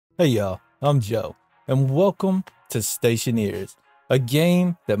Hey y'all, I'm Joe, and welcome to Stationeers, a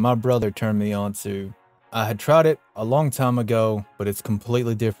game that my brother turned me on to. I had tried it a long time ago, but it's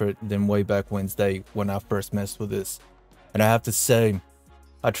completely different than way back Wednesday when I first messed with this. And I have to say,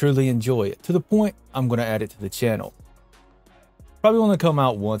 I truly enjoy it, to the point I'm going to add it to the channel. Probably only come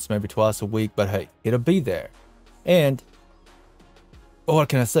out once, maybe twice a week, but hey, it'll be there. And, what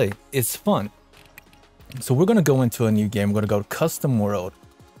can I say? It's fun. So we're going to go into a new game. We're going to go to Custom World.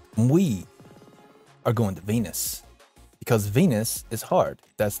 We are going to Venus because Venus is hard.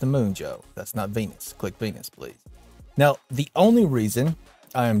 That's the moon, Joe. That's not Venus. Click Venus, please. Now, the only reason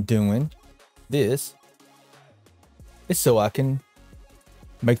I am doing this is so I can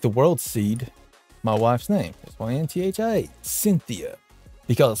make the world seed my wife's name. S-Y-N-T-H-I-A, Cynthia.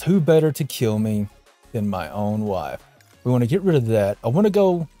 Because who better to kill me than my own wife? We want to get rid of that. I want to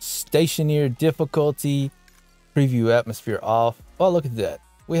go Stationeer difficulty, preview atmosphere off. Oh, look at that.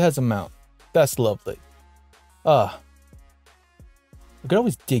 We has a mount. That's lovely. I could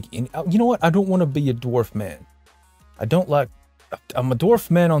always dig in. You know what? I don't want to be a dwarf man. I'm a dwarf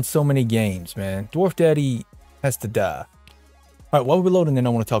man on so many games, man. Dwarf daddy has to die. All right, while we're loading in, I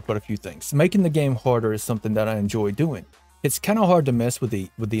want to talk about a few things. Making the game harder is something that I enjoy doing. It's kind of hard to mess with the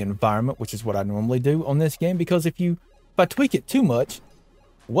environment, which is what I normally do on this game, because if I tweak it too much,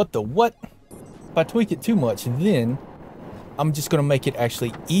 if I tweak it too much, then I'm just going to make it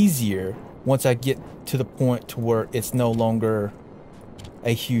actually easier once I get to the point to where it's no longer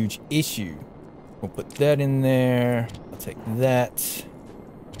a huge issue. We'll put that in there. I'll take that.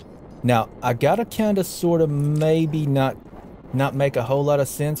 Now, I gotta kind of sort of maybe not make a whole lot of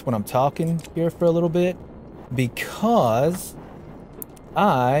sense when I'm talking here for a little bit, because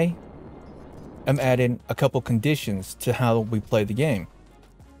I am adding a couple conditions to how we play the game.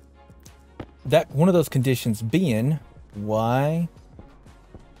 One of those conditions being, why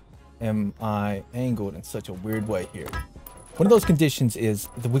am I angled in such a weird way here? One of those conditions is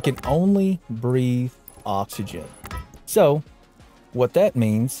that we can only breathe oxygen. So what that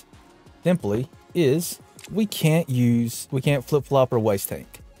means simply is we can't flip-flop or waste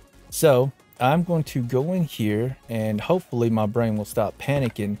tank. So I'm going to go in here and hopefully my brain will stop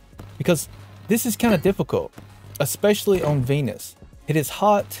panicking, because this is kind of difficult, especially on Venus. It is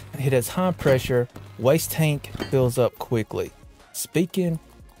hot, it has high pressure, waste tank fills up quickly. Speaking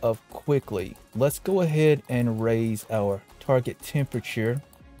of quickly, let's go ahead and raise our target temperature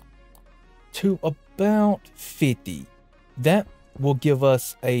to about 50. That will give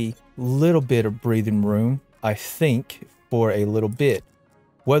us a little bit of breathing room, I think, for a little bit.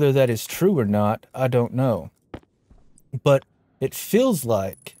 Whether that is true or not, I don't know. But it feels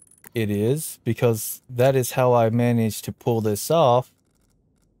like it is, because that is how I managed to pull this off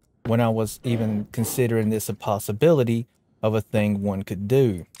when I was even considering this a possibility of a thing one could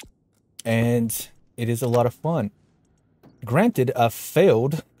do. And it is a lot of fun. Granted, I've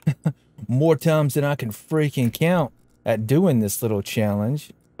failed more times than I can freaking count at doing this little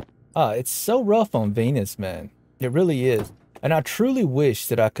challenge. It's so rough on Venus, man. It really is. And I truly wish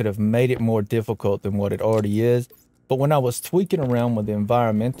that I could have made it more difficult than what it already is. But when I was tweaking around with the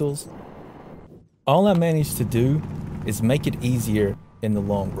environmentals, all I managed to do is make it easier in the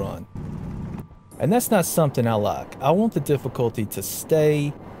long run. And that's not something I like. I want the difficulty to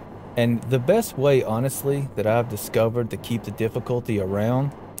stay. And the best way, honestly, that I've discovered to keep the difficulty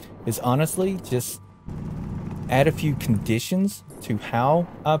around is honestly just add a few conditions to how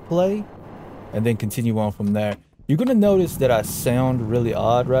I play and then continue on from there. You're going to notice that I sound really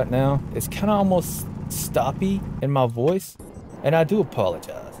odd right now. It's kind of almost stoppy in my voice, and I do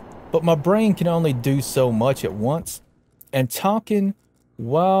apologize. But my brain can only do so much at once, and talking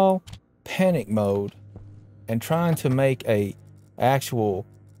while panic mode and trying to make a actual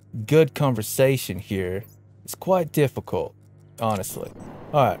good conversation here is quite difficult, honestly.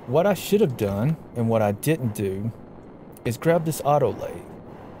 All right, what I should have done and what I didn't do is grab this auto lathe.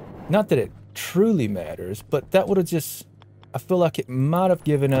 Not that it truly matters, but that would have just, I feel like it might have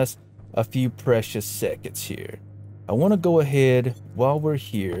given us a few precious seconds here. I want to go ahead while we're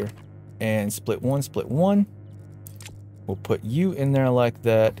here and split one. We'll put you in there like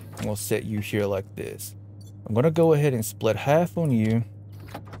that, and we'll set you here like this. I'm going to go ahead and split half on you,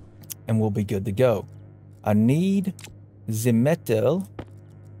 and we'll be good to go. I need the metal,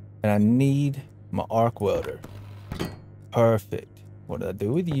 and I need my arc welder. Perfect. What did I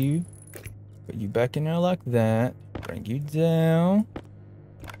do with you? Put you back in there like that. Bring you down.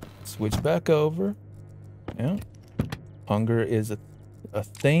 Switch back over. Yeah. Hunger is a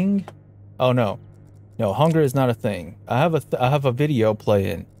thing. Oh no. No, hunger is not a thing. I have a video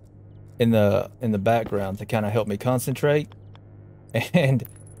playing in the background to kind of help me concentrate. And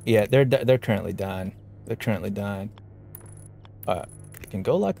Yeah, they're currently dying. They're currently dying. All right, can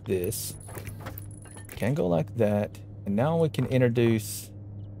go like this. Can go like that. And now we can introduce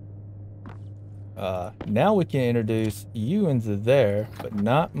you into there, but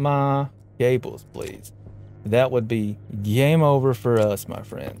not my cables, please. That would be game over for us, my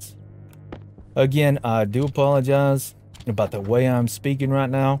friends. Again, I do apologize about the way I'm speaking right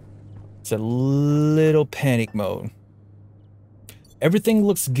now. It's a little panic mode. Everything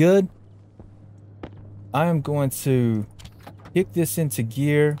looks good. I am going to kick this into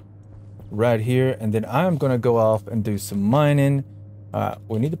gear right here, and then I'm going to go off and do some mining.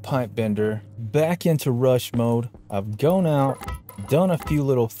 We need a pipe bender. Back into rush mode. I've gone out, done a few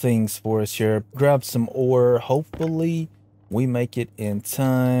little things for us here. Grabbed some ore. Hopefully we make it in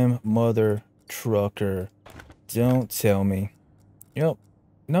time. Mother trucker, don't tell me. Yep.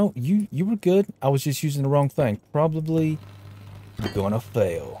 No, you were good. I was just using the wrong thing. Probably gonna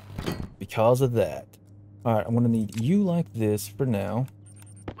fail because of that. All right, I'm gonna need you like this for now.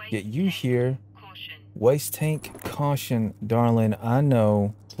 Get you here. Waste tank, caution, darling. I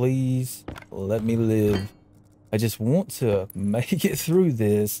know. Please let me live. I just want to make it through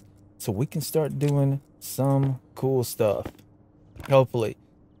this so we can start doing some cool stuff. Hopefully,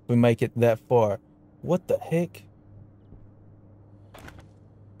 we make it that far. What the heck?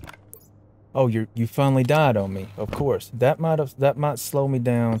 Oh, you finally died on me. Of course. That might slow me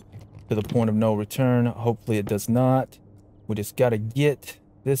down to the point of no return. Hopefully it does not. We just gotta get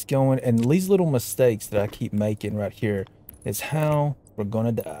this going, and these little mistakes that I keep making right here is how we're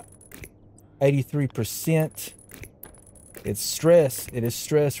gonna die. 83%. It's stress. It is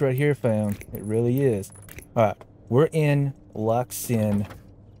stress right here, fam. It really is. All right, we're in Loxin.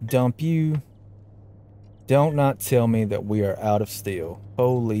 Dump you. Don't not tell me that we are out of steel.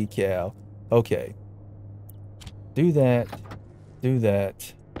 Holy cow. Okay. Do that. Do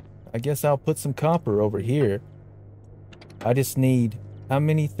that. I guess I'll put some copper over here. I just need, how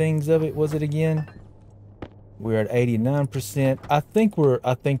many things of it was it again? We're at 89%. I think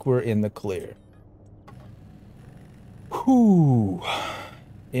we're in the clear. Whew.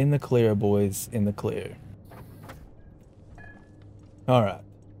 In the clear, boys. In the clear. All right.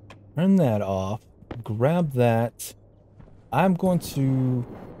 Turn that off. Grab that. I'm going to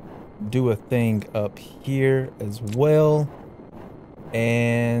do a thing up here as well.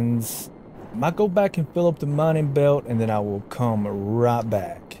 And I might go back and fill up the mining belt, and then I will come right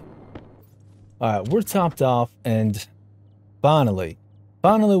back. All right, we're topped off, and finally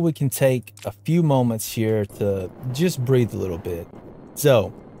we can take a few moments here to just breathe a little bit.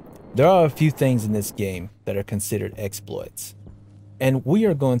 So, there are a few things in this game that are considered exploits, and we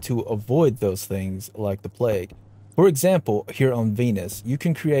are going to avoid those things like the plague. For example, here on Venus, you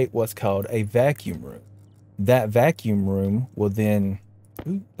can create what's called a vacuum room. That vacuum room will then,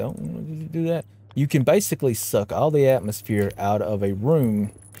 ooh, don't do that. You can basically suck all the atmosphere out of a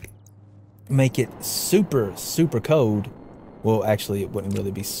room, make it super cold. Well, actually, it wouldn't really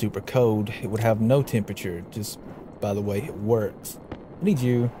be super cold. It would have no temperature, just by the way it works. I need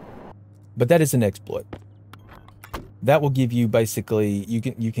you. But that is an exploit. That will give you basically, you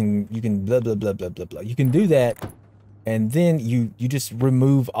can blah blah blah blah blah blah. You can do that, and then you just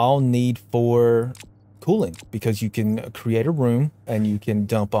remove all need for cooling, because you can create a room and you can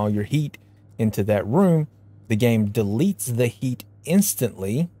dump all your heat into that room. The game deletes the heat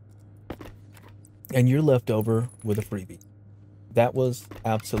instantly, and you're left over with a freebie. That was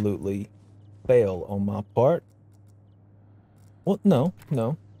absolutely fail on my part. Well, no,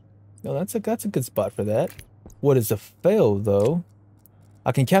 that's a good spot for that. What is a fail though?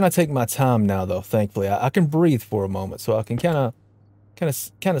 I can kind of take my time now though. Thankfully, I can breathe for a moment, so I can kind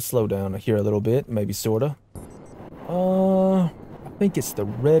of slow down here a little bit, maybe sorta. I think it's the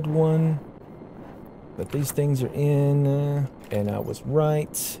red one that these things are in, and I was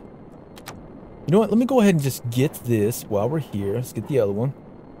right. You know what? Let me go ahead and just get this while we're here. Let's get the other one.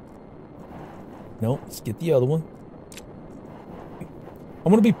 No, let's get the other one.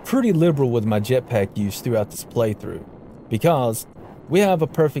 I'm going to be pretty liberal with my jetpack use throughout this playthrough, because we have a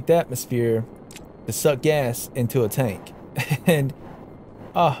perfect atmosphere to suck gas into a tank. And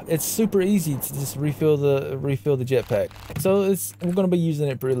it's super easy to just refill the jetpack. So I'm going to be using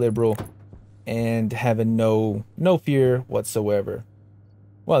it pretty liberal and having no fear whatsoever.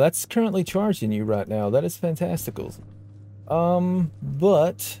 Wow, that's currently charging you right now. That is fantasticals.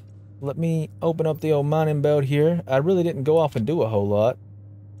 But let me open up the old mining belt here. I really didn't go off and do a whole lot,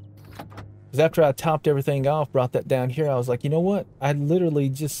 because after I topped everything off, brought that down here, I was like, you know what? I literally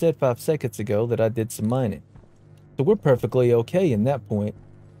just said 5 seconds ago that I did some mining. So we're perfectly okay in that point.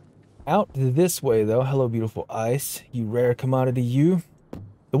 Out this way, though. Hello, beautiful ice. You rare commodity, you.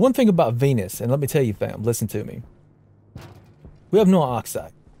 The one thing about Venus, and let me tell you fam, listen to me. We have no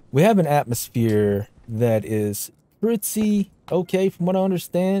oxide. We have an atmosphere that is pretty okay from what I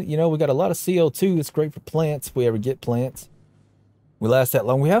understand. You know, we got a lot of CO2. It's great for plants if we ever get plants. We last that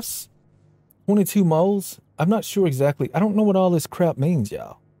long. We have 22 moles. I'm not sure exactly. I don't know what all this crap means,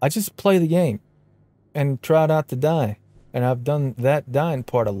 y'all. I just play the game and try not to die. And I've done that dying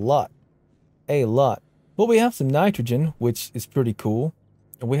part a lot. A lot. Well, we have some nitrogen, which is pretty cool.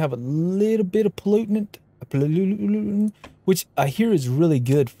 And we have a little bit of pollutant, which I hear is really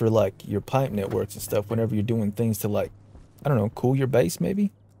good for like your pipe networks and stuff whenever you're doing things to like, I don't know, cool your base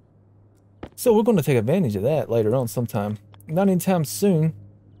maybe. So we're going to take advantage of that later on sometime. Not anytime soon.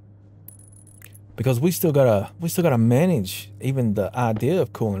 Because we still gotta manage even the idea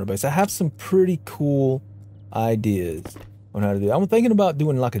of cooling our base. I have some pretty cool ideas on how to do that. I'm thinking about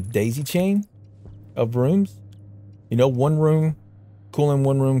doing like a daisy chain of rooms. You know, one room, cooling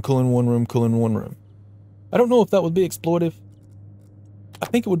one room, cooling one room, cooling one room. I don't know if that would be exploitive. I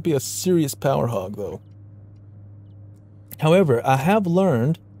think it would be a serious power hog though. However, I have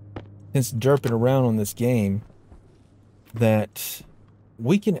learned since derping around on this game that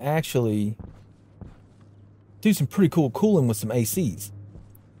we can actually do some pretty cool cooling with some ACs.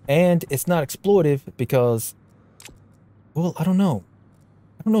 And it's not exploitive because, well, I don't know.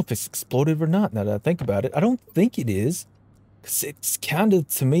 I don't know if it's exploitive or not now that I think about it. I don't think it is. Because it's kind of,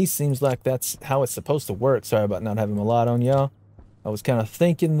 to me, seems like that's how it's supposed to work. Sorry about not having a lot on y'all. I was kind of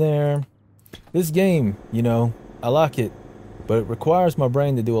thinking there. This game, you know, I like it. But it requires my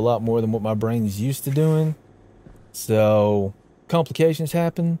brain to do a lot more than what my brain is used to doing. So, complications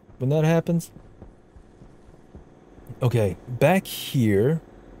happen when that happens. Okay, back here,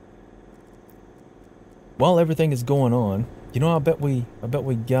 while everything is going on, you know, I bet we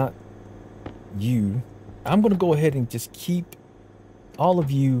got you. I'm gonna go ahead and just keep all of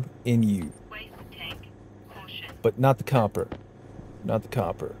you in you, but not the copper, not the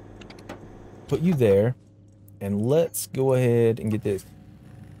copper. Put you there, and let's go ahead and get this.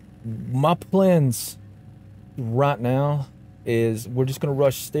 My plans right now is we're just gonna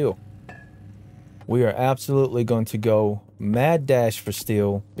rush steel. We are absolutely going to go mad dash for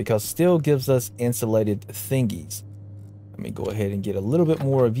steel because steel gives us insulated thingies. Let me go ahead and get a little bit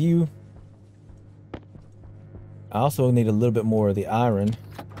more of you. I also need a little bit more of the iron,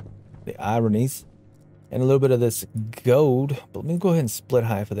 the ironies, and a little bit of this gold. But let me go ahead and split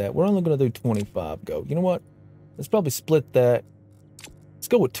half of that. We're only going to do 25 gold. You know what? Let's probably split that. Let's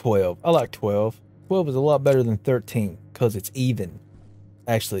go with 12. I like 12. 12 is a lot better than 13 because it's even.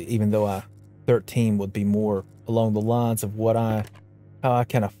 Actually, even though 13 would be more along the lines of how I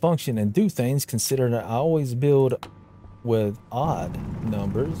kind of function and do things, considering that I always build with odd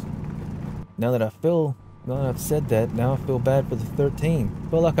numbers. Now that I've said that, now I feel bad for the 13. I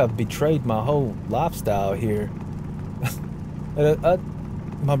feel like I've betrayed my whole lifestyle here.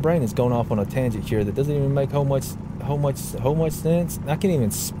 My brain is going off on a tangent here that doesn't even make how much sense. I can't even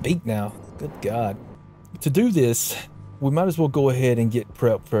speak now. Good God. To do this, we might as well go ahead and get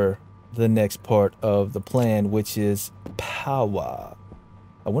prepped for the next part of the plan, which is power.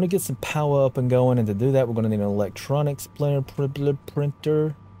 I want to get some power up and going, and to do that, we're going to need an electronics printer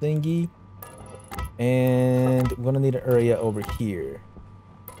thingy, and we're going to need an area over here.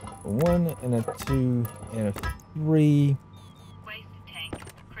 A 1 and a 2 and a 3. Waste tank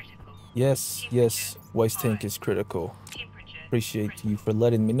critical. Yes, yes, waste tank is critical. Appreciate you for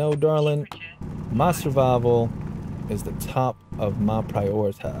letting me know, darling. My survival is the top of my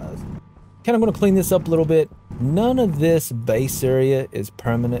prioritize. Kind of going to clean this up a little bit. None of this base area is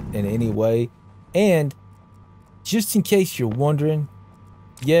permanent in any way. And just in case you're wondering,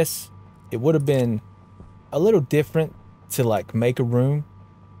 yes, it would have been a little different to like make a room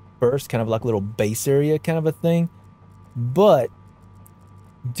first, kind of like a little base area kind of a thing. But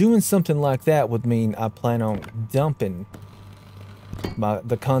doing something like that would mean I plan on dumping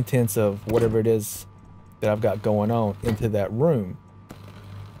the contents of whatever it is that I've got going on into that room.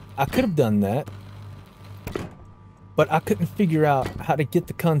 I could have done that, but I couldn't figure out how to get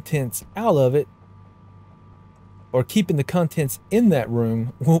the contents out of it or keeping the contents in that room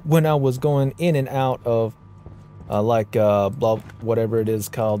when I was going in and out of whatever it is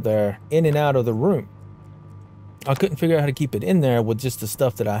called there, in and out of the room. I couldn't figure out how to keep it in there with just the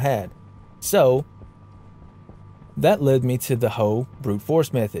stuff that I had. So that led me to the whole brute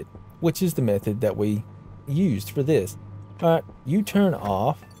force method, which is the method that we used for this. All right, you turn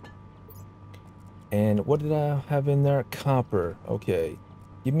off. And what did I have in there? Copper. Okay.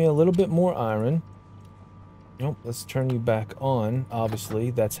 Give me a little bit more iron. Nope, let's turn you back on. Obviously,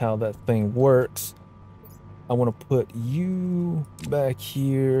 that's how that thing works. I want to put you back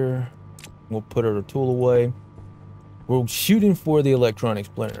here. We'll put our tool away. We're shooting for the electronics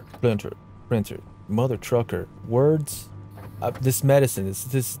printer. Mother trucker. Words. This medicine,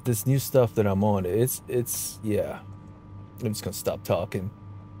 this new stuff that I'm on. It's yeah. I'm just gonna stop talking.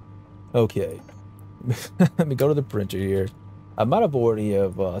 Okay. Let me go to the printer here. I might have already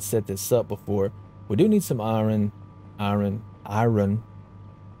set this up before. We do need some iron. I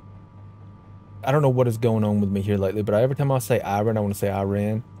don't know what is going on with me here lately, but every time I say iron, I want to say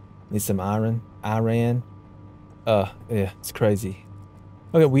Iran. Need some iron. Yeah, it's crazy.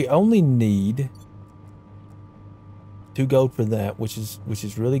 Okay, we only need 2 gold for that, which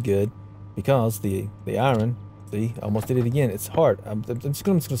is really good, because the iron. See, I almost did it again. It's hard. I'm just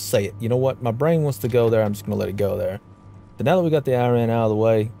gonna say it. You know what? My brain wants to go there. I'm just gonna let it go there. So now that we got the iron out of the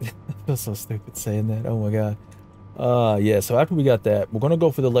way, I feel so stupid saying that. Oh my god. Yeah. So after we got that, we're gonna go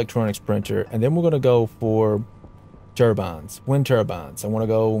for the electronics printer, and then we're gonna go for turbines, wind turbines. I want to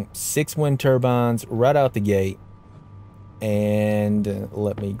go 6 wind turbines right out the gate. And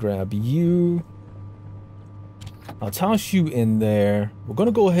let me grab you. I'll toss you in there. We're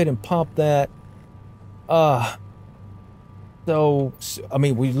gonna go ahead and pop that. So I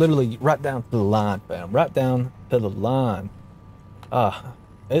mean, we literally right down to the line, fam. Right down to the line.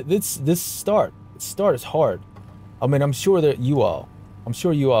 This start is hard. I mean, I'm sure you all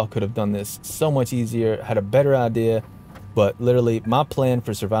could have done this so much easier, had a better idea, but literally my plan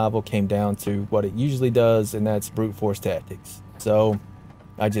for survival came down to what it usually does, and that's brute force tactics. So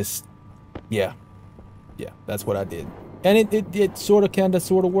I just, yeah, that's what I did. And it sort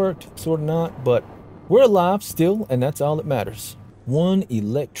of worked, sort of not, but we're alive still, and that's all that matters. One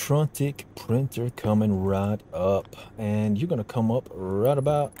electronic printer coming right up, and you're gonna come up right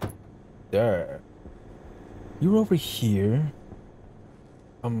about there. You're over here.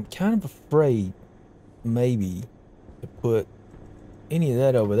 I'm kind of afraid, maybe, to put any of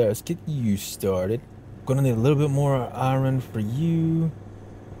that over there. Let's get you started. Gonna need a little bit more iron for you.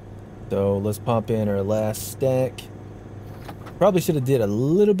 So let's pop in our last stack. Probably should have did a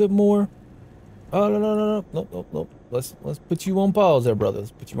little bit more. Oh, no. Let's put you on pause there, brother.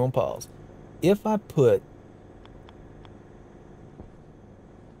 Let's put you on pause. If I could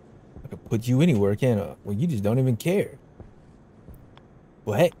put you anywhere, can't I? Well, you just don't even care.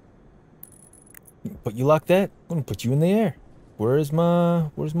 Well, hey, put you like that, I'm gonna put you in the air. Where's my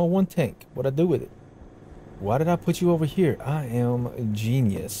 1 tank? What'd I do with it? Why did I put you over here? I am a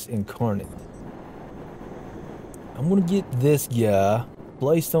genius incarnate. I'm gonna get this guy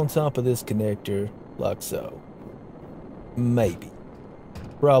placed on top of this connector, like so. Maybe.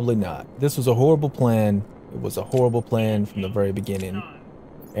 Probably not. This was a horrible plan. It was a horrible plan from the very beginning.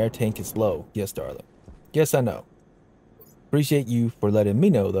 Air tank is low. Yes, darling. Yes, I know. Appreciate you for letting me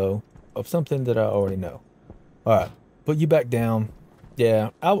know, though, of something that I already know. Alright, put you back down.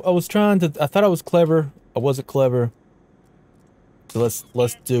 Yeah, I was trying to... I thought I was clever. I wasn't clever. So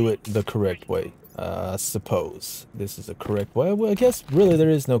let's do it the correct way. I suppose this is the correct way. Well, I guess really there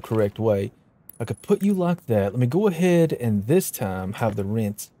is no correct way. I could put you like that. Let me go ahead and this time have the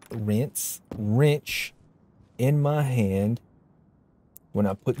wrench in my hand when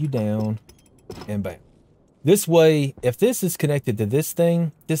I put you down, and bam. This way, if this is connected to this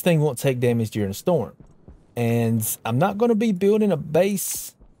thing won't take damage during a storm. And I'm not going to be building a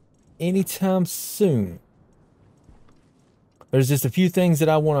base anytime soon. There's just a few things that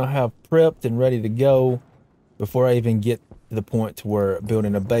I want to have prepped and ready to go before I even get to the point to where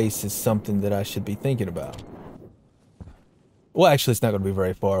building a base is something that I should be thinking about. Well, actually, it's not going to be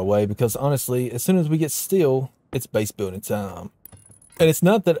very far away, because honestly, as soon as we get steel, it's base building time. And it's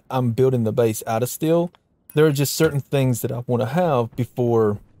not that I'm building the base out of steel. There are just certain things that I want to have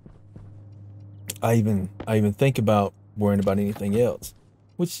before I even think about worrying about anything else.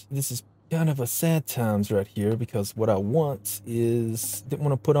 Which, this is kind of a sad times right here, because what I want is, didn't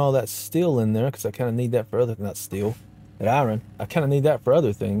want to put all that steel in there, because I kind of need that for other, not steel, that iron. I kind of need that for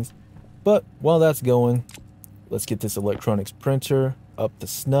other things. But while that's going, let's get this electronics printer up to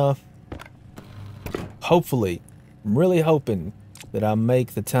snuff. Hopefully, I'm really hoping that I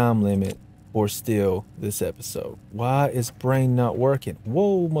make the time limit for steel this episode. Why is brain not working?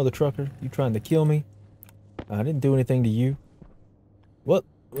 Whoa, mother trucker, you trying to kill me? I didn't do anything to you. Well,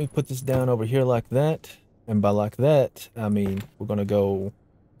 let me put this down over here like that. And by like that, I mean, we're gonna grab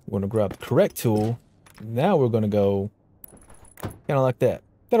the correct tool. Now we're gonna go kind of like that.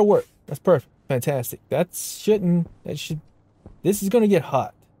 That'll work. That's perfect. Fantastic. This is gonna get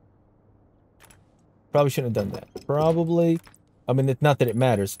hot. Probably shouldn't have done that. Probably. I mean, it's not that it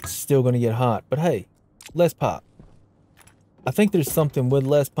matters. It's still gonna get hot. But hey, less pop. I think there's something with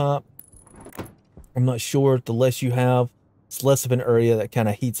less pop. I'm not sure. The less you have, it's less of an area that kind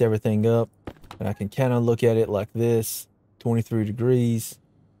of heats everything up. And I can kind of look at it like this, 23 degrees.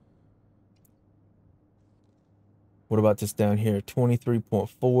 What about this down here?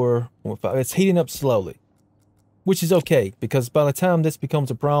 23.4.5. It's heating up slowly, which is okay, because by the time this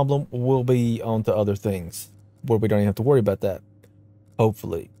becomes a problem, we'll be on to other things where we don't even have to worry about that.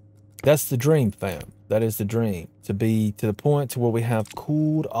 Hopefully. That's the dream, fam. That is the dream. To be to the point to where we have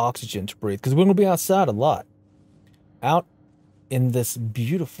cooled oxygen to breathe. Because we're going to be outside a lot. Out in this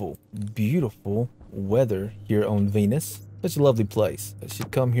beautiful, beautiful weather here on Venus. Such a lovely place. I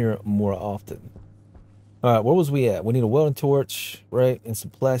should come here more often. Alright, where was we at? We need a welding torch, right? And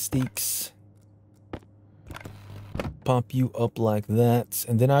some plastics. Pump you up like that.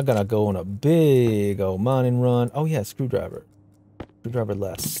 And then I gotta go on a big old mining run. Oh yeah, screwdriver. Screwdriver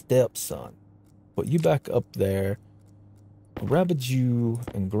last step, son. Put you back up there. Grab a Jew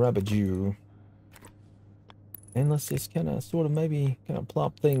and grab a Jew. And let's just kind of sort of maybe kind of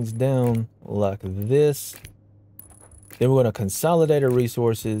plop things down like this. Then we're going to consolidate our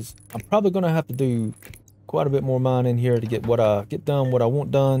resources. I'm probably going to have to do quite a bit more mining here to get what I done, what I want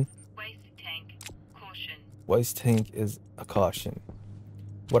done. Waste tank. Caution. Waste tank is a caution.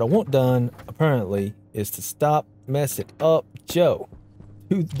 What I want done, apparently, is to stop, mess it up. Joe,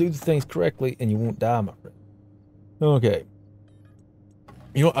 do the things correctly and you won't die, my friend. Okay.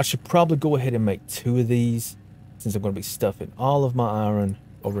 You know, I should probably go ahead and make 2 of these, since I'm going to be stuffing all of my iron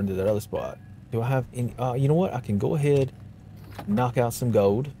over into that other spot. Do I have any... you know what? I can go ahead and knock out some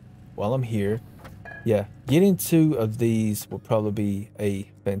gold while I'm here. Yeah, getting 2 of these will probably be a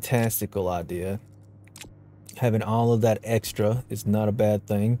fantastical idea. Having all of that extra is not a bad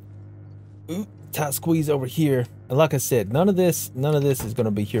thing. Ooh, tight squeeze over here. And like I said, none of this is going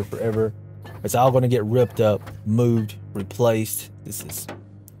to be here forever. It's all going to get ripped up, moved, replaced. This is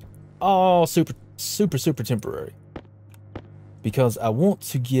all super temporary. Because I want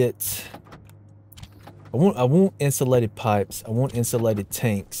to get... I want insulated pipes. I want insulated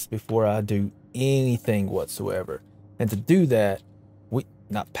tanks before I do anything whatsoever. And to do that,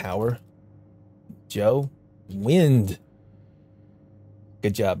 not power. Joe, wind.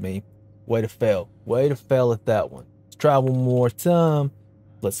 Good job, me. Way to fail. Way to fail at that one. Let's try one more time.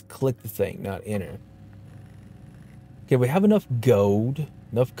 Let's click the thing, not enter. Okay, we have enough gold,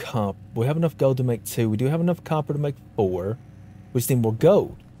 enough comp. We have enough gold to make 2. We do have enough copper to make 4. We just need more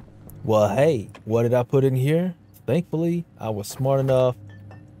gold. Well, hey, what did I put in here? Thankfully, I was smart enough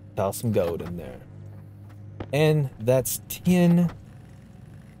to toss some gold in there. And that's 10.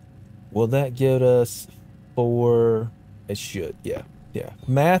 Will that get us 4? It should, yeah. Yeah.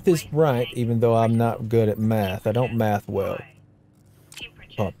 Math is right, even though I'm not good at math. I don't math well.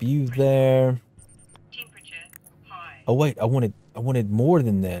 Pop you there. Oh wait, I wanted more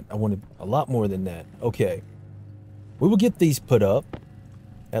than that. I wanted a lot more than that. Okay. We will get these put up.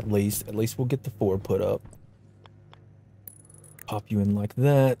 At least we'll get the 4 put up. Pop you in like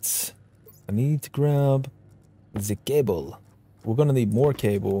that. I need to grab the cable. We're gonna need more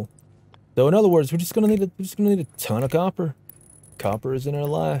cable. So in other words, we're just gonna need a ton of copper. Copper is in our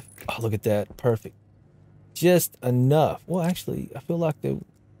life. Oh, look at that. Perfect. Just enough. Well, actually, I feel like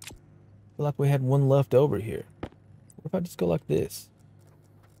we had one left over here. What if I just go like this?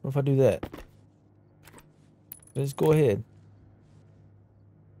 What if I do that? Just go ahead.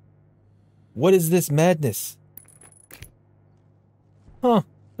 What is this madness? Huh.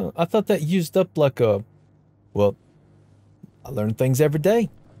 I thought that used up like a... Well, I learn things every day.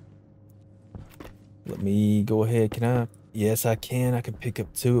 Let me go ahead. Can I... Yes, I can. I can pick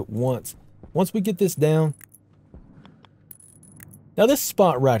up 2 at once. Once we get this down... Now this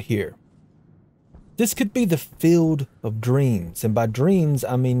spot right here. This could be the field of dreams. And by dreams,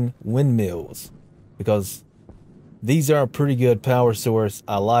 I mean windmills. Because these are a pretty good power source.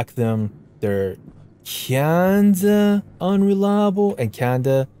 I like them. They're kinda unreliable and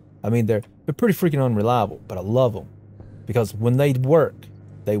kinda... I mean, they're pretty freaking unreliable. But I love them. Because when they work,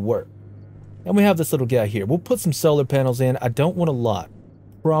 they work. And we have this little guy here. We'll put some solar panels in. I don't want a lot.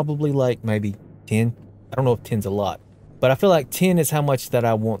 Probably like maybe 10. I don't know if 10's a lot. But I feel like 10 is how much that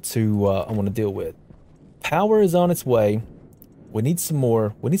I want to deal with. Power is on its way. We need some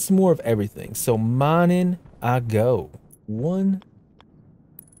more. We need some more of everything. So mining, I go. 1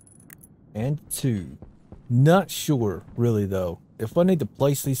 and 2. Not sure, really, though, if I need to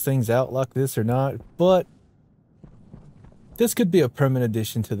place these things out like this or not. But this could be a permanent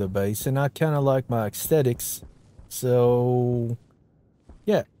addition to the base, and I kind of like my aesthetics. So,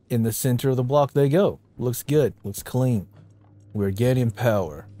 yeah, in the center of the block they go. Looks good. Looks clean. We're getting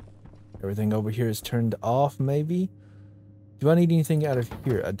power. Everything over here is turned off, maybe. Do I need anything out of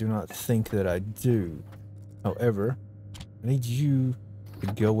here? I do not think that I do. However, I need you to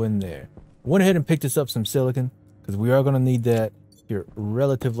go in there. I went ahead and picked us up some silicon because we are going to need that here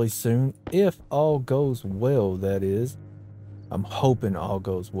relatively soon. If all goes well, that is. I'm hoping all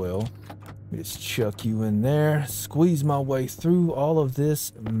goes well. Let me just chuck you in there. Squeeze my way through all of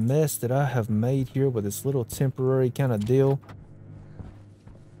this mess that I have made here with this little temporary kind of deal.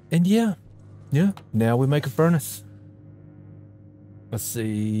 And yeah, now we make a furnace. Let's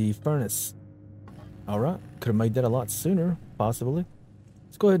see, furnace. All right, could have made that a lot sooner, possibly.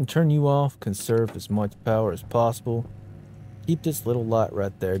 Let's go ahead and turn you off, conserve as much power as possible. Keep this little light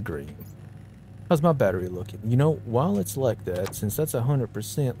right there green. How's my battery looking? You know, while it's like that, since that's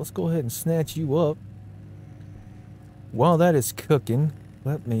 100%, let's go ahead and snatch you up. While that is cooking,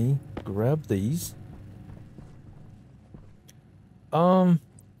 let me grab these.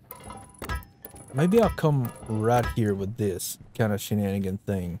 Maybe I'll come right here with this kind of shenanigan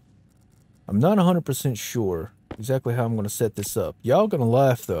thing. I'm not 100% sure exactly how I'm going to set this up. Y'all going to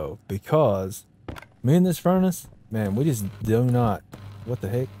laugh, though, because me and this furnace, man, we just do not, what the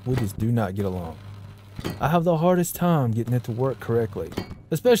heck? We just do not get along. I have the hardest time getting it to work correctly,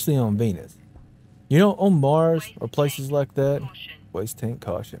 especially on Venus. You know, on Mars or places like that, waste tank,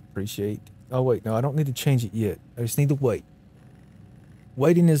 caution, appreciate. Oh, wait, no, I don't need to change it yet. I just need to wait.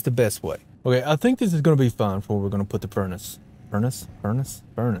 Waiting is the best way. Okay, I think this is going to be fine for where we're going to put the furnace. Furnace.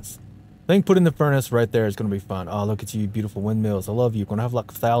 I think putting the furnace right there is going to be fine. Oh, look at you, beautiful windmills. I love you. We're going to have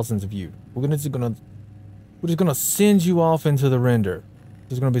like thousands of you. We're just going to send you off into the render.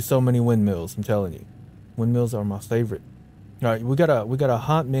 There's going to be so many windmills, I'm telling you. Windmills are my favorite. All right, we got a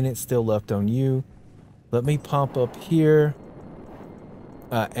hot minute still left on you. Let me pop up here.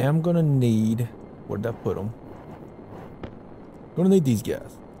 I am going to need, where did I put them? I'm going to need these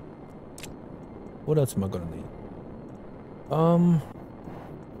guys. What else am I going to need?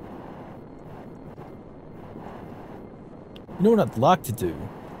 You know what I'd like to do?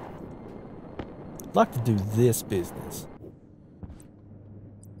 I'd like to do this business.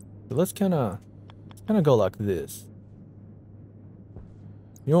 So let's kind of go like this.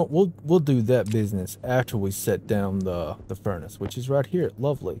 You know what? We'll do that business after we set down the furnace, which is right here.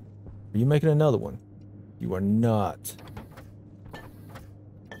 Lovely. Are you making another one? You are not.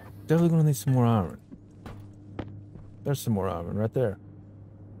 Definitely gonna need some more iron. There's some more iron right there.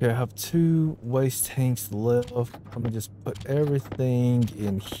 Okay, I have 2 waste tanks left. Let me just put everything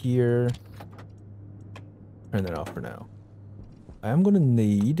in here. Turn that off for now. I am gonna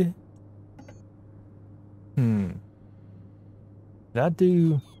need. Did I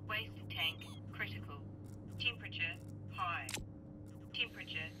do? Waste tank critical. Temperature high.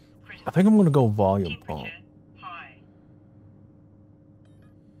 Temperature critical. I think I'm gonna go volume pump. Temperature high.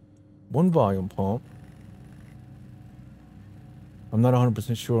 1 volume pump. I'm not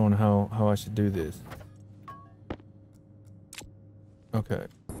 100% sure on how I should do this. Okay.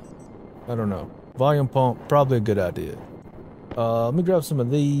 I don't know. Volume pump, probably a good idea. Let me grab some of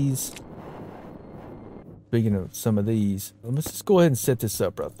these. Speaking of some of these, let's just go ahead and set this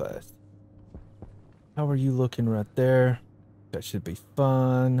up real fast. How are you looking right there? That should be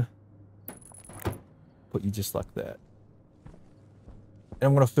fun. Put you just like that. And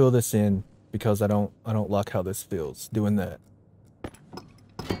I'm gonna fill this in because I don't like how this feels doing that.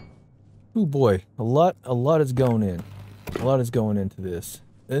 Oh boy, a lot is going in. A lot is going into this.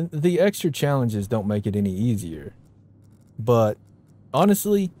 And the extra challenges don't make it any easier. But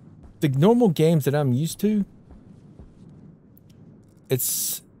honestly, the normal games that I'm used to,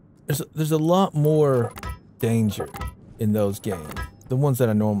 there's a lot more danger in those games, the ones that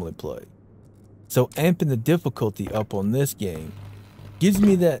I normally play. So amping the difficulty up on this game gives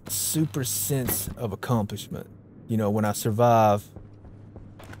me that super sense of accomplishment. You know, when I survive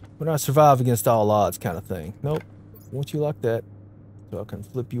against all odds kind of thing. Nope, I want you like that. So I can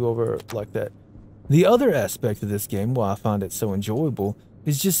flip you over like that. The other aspect of this game, why I find it so enjoyable,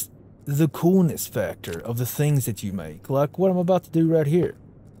 is just the coolness factor of the things that you make. Like what I'm about to do right here.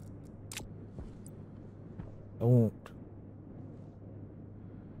 I won't.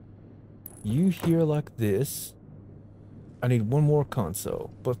 You here like this. I need 1 more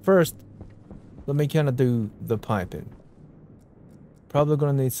console. But first, let me kind of do the piping. Probably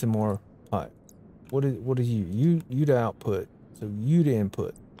gonna need some more pipe. What is you? You the output. So you the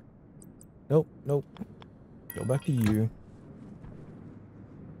input. Nope. Go back to you.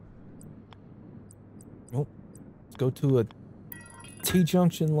 Nope. Let's go to a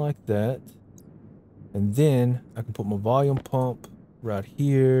T-junction like that. And then I can put my volume pump right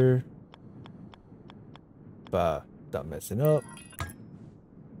here. By not messing up.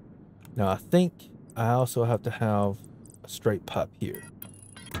 Now I think I also have to have a straight pipe here.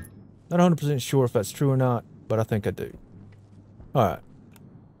 Not 100% sure if that's true or not, but I think I do. Alright.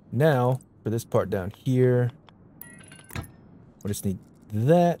 Now, for this part down here, we just need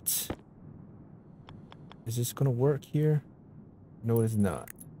that. Is this going to work here? No, it is not.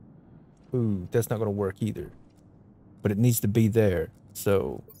 Ooh, that's not going to work either. But it needs to be there.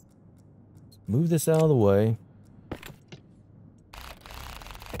 So, move this out of the way.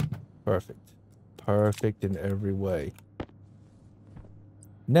 Perfect. Perfect in every way.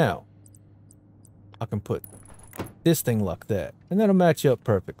 Now, I can put this thing like that. And that'll match up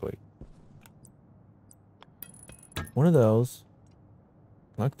perfectly. One of those.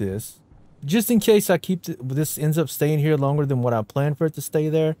 Like this. Just in case I keep this ends up staying here longer than what I planned for it to stay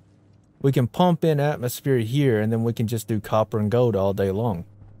there. We can pump in atmosphere here, and then we can just do copper and gold all day long.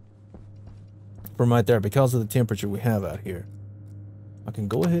 From right there, because of the temperature we have out here. I can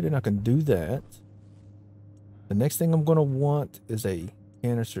go ahead and I can do that. The next thing I'm going to want is a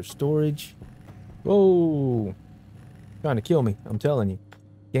canister storage. Whoa! Trying to kill me, I'm telling you.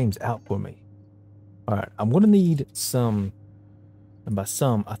 Game's out for me. Alright, I'm going to need some, and by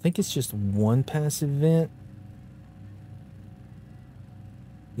some, I think it's just one passive vent.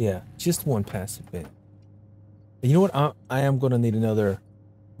 Yeah, just one passive vent. And you know what? I am going to need another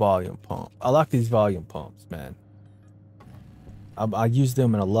volume pump. I like these volume pumps, man. I use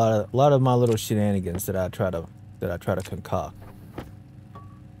them in a lot of my little shenanigans that I try to concoct.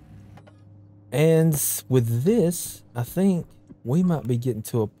 And with this, I think we might be getting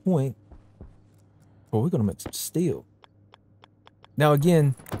to a point where we're going to make some steel. Now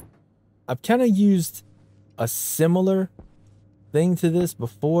again, I've kind of used a similar thing to this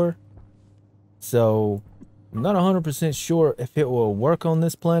before, so I'm not 100% sure if it will work on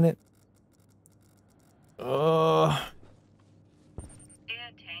this planet.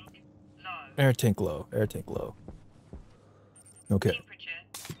 Air tank low. Air tank low. Okay.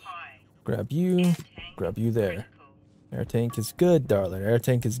 Grab you. Grab you there. Air tank is good, darling. Air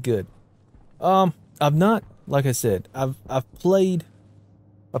tank is good. I've not, like I said, I've played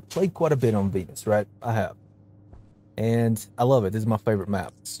quite a bit on Venus, right? I have. And I love it. This is my favorite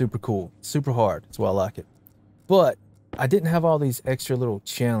map. Super cool. Super hard. That's why I like it. But I didn't have all these extra little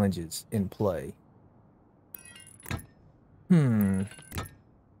challenges in play.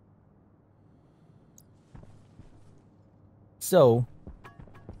 So,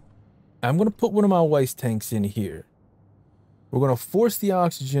 I'm going to put one of my waste tanks in here. We're going to force the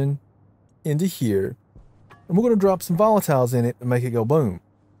oxygen into here. And we're going to drop some volatiles in it and make it go boom.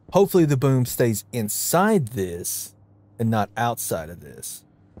 Hopefully the boom stays inside this and not outside of this.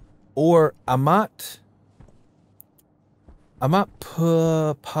 Or I might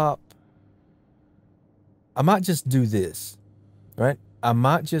just do this, right? I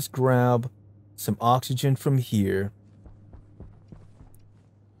might just grab some oxygen from here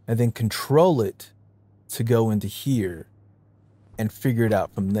and then control it to go into here and figure it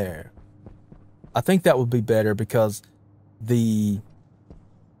out from there. I think that would be better because the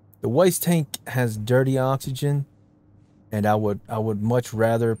waste tank has dirty oxygen, and I would much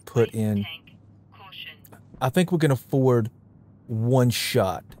rather put in. I think we can afford one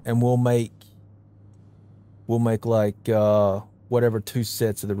shot, and we'll make like whatever 2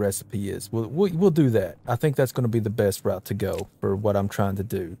 sets of the recipe is. We'll do that. I think that's going to be the best route to go for what I'm trying to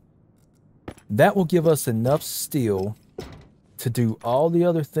do. That will give us enough steel to do all the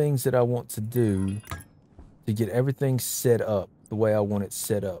other things that I want to do to get everything set up the way I want it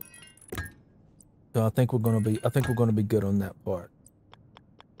set up. So I think we're going to be good on that part.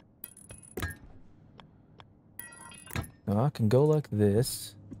 Now I can go like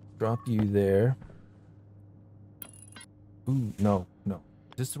this, drop you there. Ooh, no.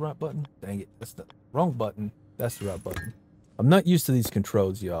 Is this the right button? Dang it, that's the wrong button. That's the right button. I'm not used to these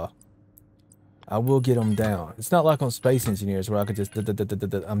controls, y'all. I will get them down. It's not like on Space Engineers where I could just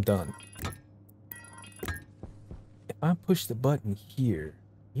I'm done. If I push the button here,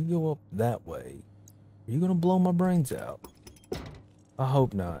 you go up that way. Are you gonna blow my brains out? I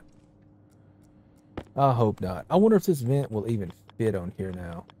hope not. I hope not. I wonder if this vent will even fit on here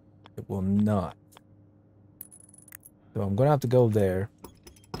now. It will not. So I'm gonna have to go there.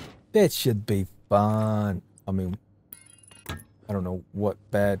 That should be fine. I mean, I don't know what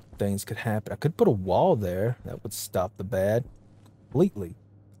bad things could happen. I could put a wall there. That would stop the bad completely.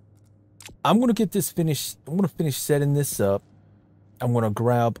 I'm gonna get this finished. I'm gonna finish setting this up. I'm gonna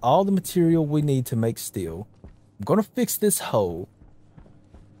grab all the material we need to make steel. I'm gonna fix this hole.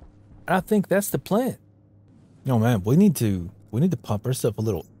 And I think that's the plan. Oh man, we need to pump ourselves a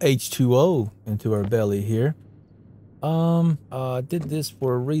little H2O into our belly here. Did this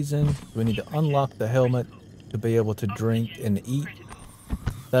for a reason. We need to unlock the helmet. to be able to drink and eat. Critical.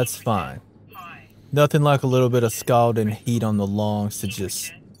 That's fine. High. Nothing like a little bit of scalding heat on the lungs to just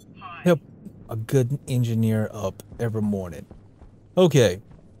Temperature high. help a good engineer up every morning. Okay.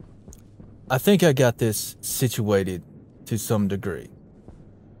 I think I got this situated to some degree.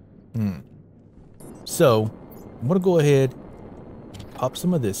 So, I'm going to go ahead, pop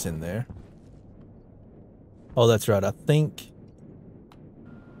some of this in there. Oh, that's right. I think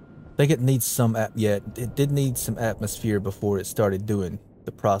it needs some it did need some atmosphere before it started doing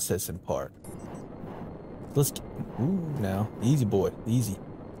the processing part. Let's now, easy boy, easy.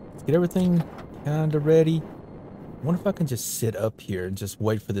 Let's get everything kind of ready. I wonder if I can just sit up here and just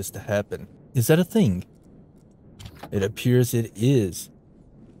wait for this to happen. Is that a thing? It appears it is.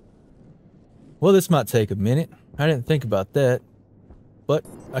 Well, this might take a minute. I didn't think about that, but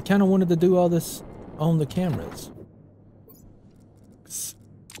I kind of wanted to do all this on the cameras.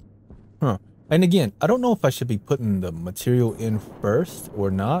 Huh. And again, I don't know if I should be putting the material in first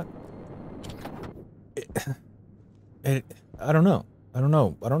or not. I don't know. I don't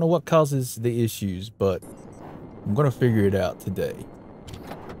know what causes the issues, but I'm going to figure it out today.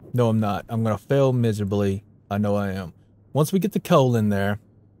 No, I'm not. I'm going to fail miserably. I know I am. Once we get the coal in there,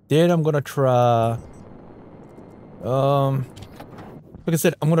 then I'm going to try... like I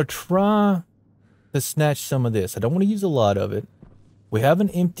said, I'm going to try to snatch some of this. I don't want to use a lot of it. We have an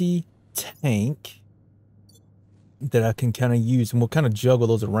empty tank that I can kind of use, and we'll kind of juggle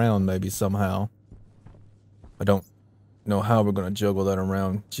those around maybe somehow. I don't know how we're going to juggle that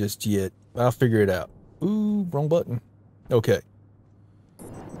around just yet. I'll figure it out. Ooh, wrong button. Okay.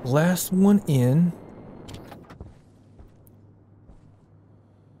 Last one in.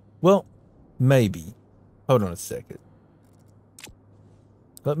 Well, maybe. Hold on a second.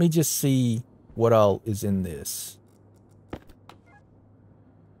 Let me just see what all is in this.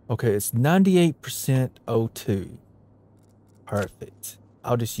 Okay, it's 98% O2. Perfect.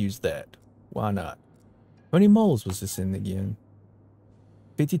 I'll just use that. Why not? How many moles was this in again?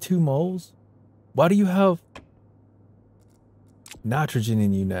 52 moles? Why do you have nitrogen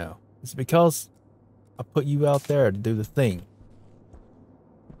in you now? Is it because I put you out there to do the thing?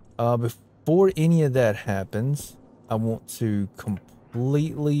 Before any of that happens, I want to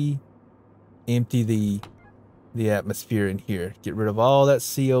completely empty the atmosphere in here. Get rid of all that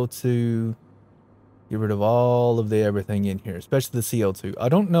CO2. Get rid of all of the everything in here, especially the CO2. I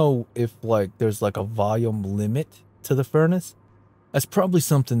don't know if like there's like a volume limit to the furnace. That's probably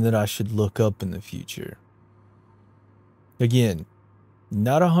something that I should look up in the future. Again,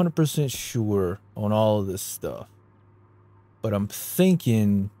 not 100% sure on all of this stuff, but I'm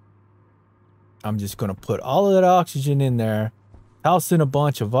thinking I'm just going to put all of that oxygen in there, toss in a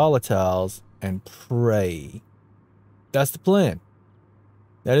bunch of volatiles, and pray. That's the plan.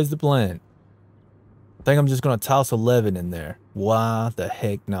 That is the plan. I think I'm just going to toss 11 in there. Why the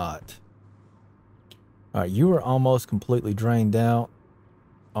heck not? All right, you are almost completely drained out.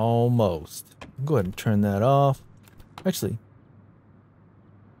 Almost. Go ahead and turn that off. Actually,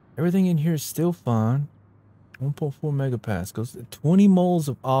 everything in here is still fine. 1.4 megapascals. 20 moles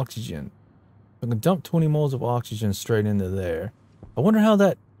of oxygen. I can dump 20 moles of oxygen straight into there. I wonder how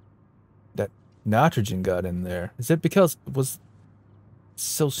that nitrogen got in there. Is it because it was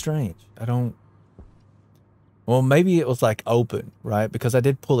so strange? I don't... Well, maybe it was like open, right? Because I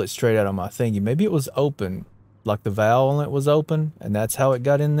did pull it straight out of my thingy. Maybe it was open, like the valve on it was open, and that's how it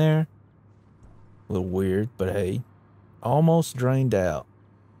got in there. A little weird, but hey. Almost drained out.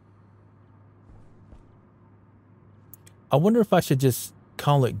 I wonder if I should just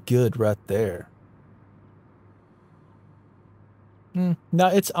call it good right there. No,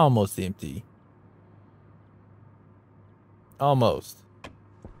 it's almost empty. Almost. You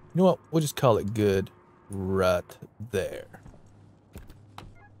know what? We'll just call it good right there.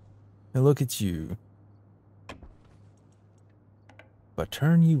 And look at you. If I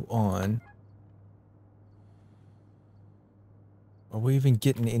turn you on, are we even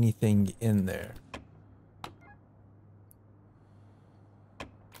getting anything in there?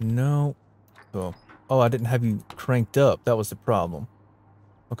 No. Oh, I didn't have you cranked up. That was the problem.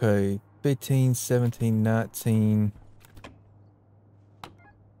 Okay, 15, 17, 19.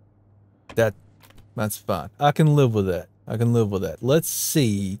 That's fine. I can live with that. I can live with that. Let's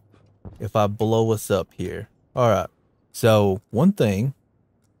see if I blow us up here. All right. So, one thing.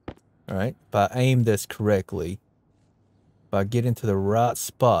 All right. If I aim this correctly, if I get into the right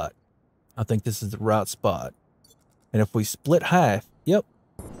spot, I think this is the right spot. And if we split half, yep.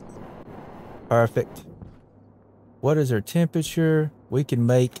 Perfect. What is our temperature? We can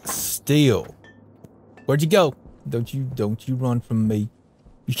make steel. Where'd you go? Don't you run from me.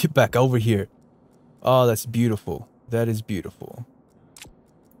 You get back over here. Oh, that's beautiful. That is beautiful.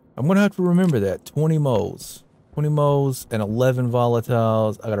 I'm gonna have to remember that. 20 moles. 20 moles and 11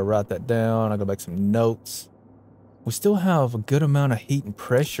 volatiles. I gotta write that down. I gotta make some notes. We still have a good amount of heat and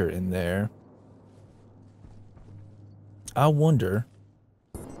pressure in there. I wonder.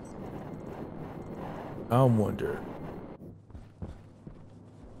 I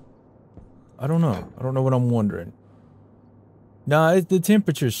don't know. I don't know what I'm wondering. Nah, the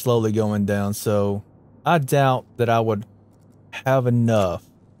temperature's slowly going down, so I doubt that I would have enough.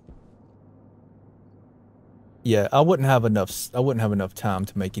 Yeah, I wouldn't have enough time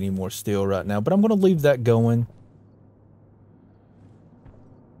to make any more steel right now, but I'm gonna leave that going.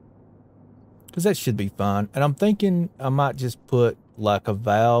 Because that should be fine. And I'm thinking I might just put like a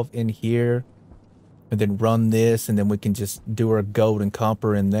valve in here and then run this, and then we can just do our gold and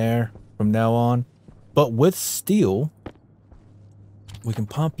copper in there from now on. But with steel, we can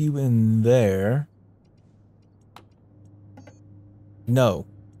pump you in there. No.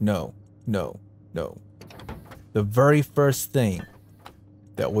 The very first thing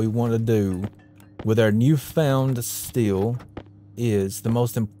that we want to do with our newfound steel is the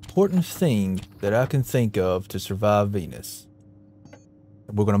most important thing that I can think of to survive Venus.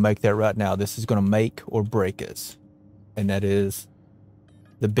 We're going to make that right now. This is going to make or break us. And that is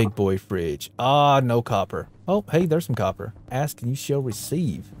the big boy fridge. Ah, no copper. Oh, hey, there's some copper. Ask and you shall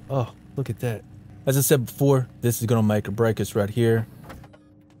receive. Oh, look at that. As I said before, this is going to make or break us right here.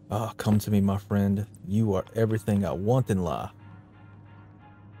 Ah, come to me, my friend. You are everything I want in life.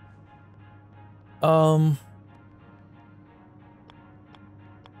 Well,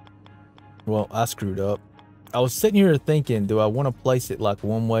 I screwed up. I was sitting here thinking, do I want to place it like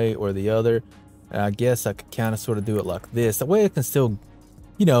one way or the other? And I guess I could kind of sort of do it like this. That way I can still,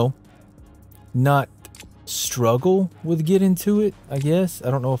 you know, not struggle with getting to it, I guess.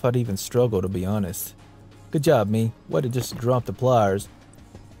 I don't know if I'd even struggle, to be honest. Good job, me. Way to just drop the pliers.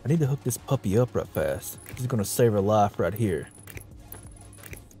 I need to hook this puppy up right fast. This is going to save her life right here.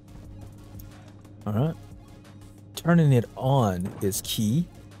 Alright. Turning it on is key.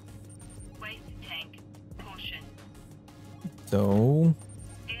 Waste tank. Caution. So,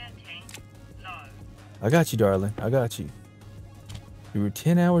 Air tank. Low. I got you, darling. I got you. We were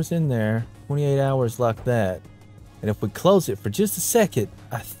 10 hours in there, 28 hours like that. And if we close it for just a second,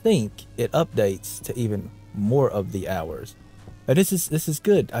 I think it updates to even more of the hours. And this is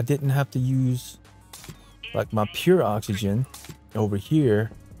good. I didn't have to use like my pure oxygen over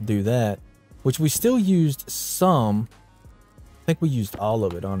here to do that, which we still used some. I think we used all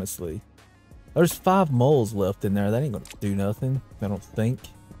of it, honestly. There's 5 moles left in there. That ain't gonna do nothing, I don't think.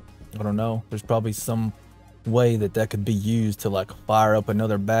 I don't know. There's probably some way that could be used to like fire up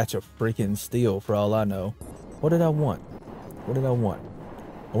another batch of freaking steel for all I know. What did I want? What did I want?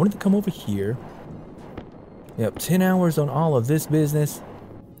 I wanted to come over here. Yep, 10 hours on all of this business.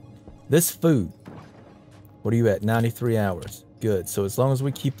 This food. What are you at? 93 hours. Good. So as long as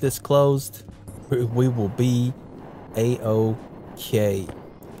we keep this closed, we will be A-OK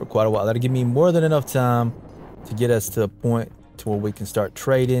for quite a while. That'll give me more than enough time to get us to a point to where we can start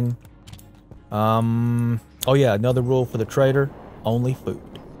trading. Oh yeah, another rule for the trader, only food.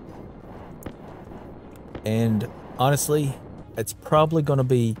 And honestly, it's probably going to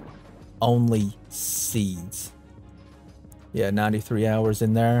be only seeds. Yeah, 93 hours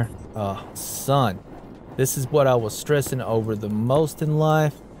in there. Son, this is what I was stressing over the most in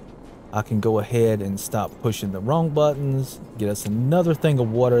life. I can go ahead and stop pushing the wrong buttons, get us another thing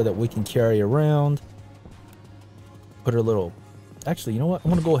of water that we can carry around. Put a little... Actually, you know what?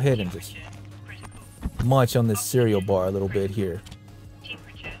 I'm going to go ahead and just munch on this cereal bar a little bit here.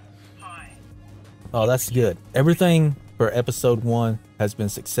 Oh, that's good. Everything for episode 1 has been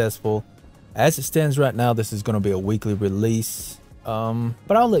successful. As it stands right now, this is going to be a weekly release. But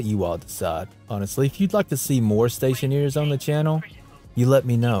I'll let you all decide, honestly. If you'd like to see more Stationeers on the channel, you let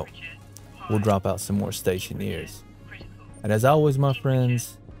me know. We'll drop out some more Stationeers. And as always, my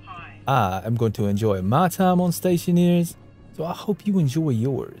friends, I am going to enjoy my time on Stationeers, so I hope you enjoy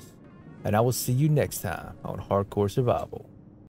yours. And I will see you next time on Hardcore Survival.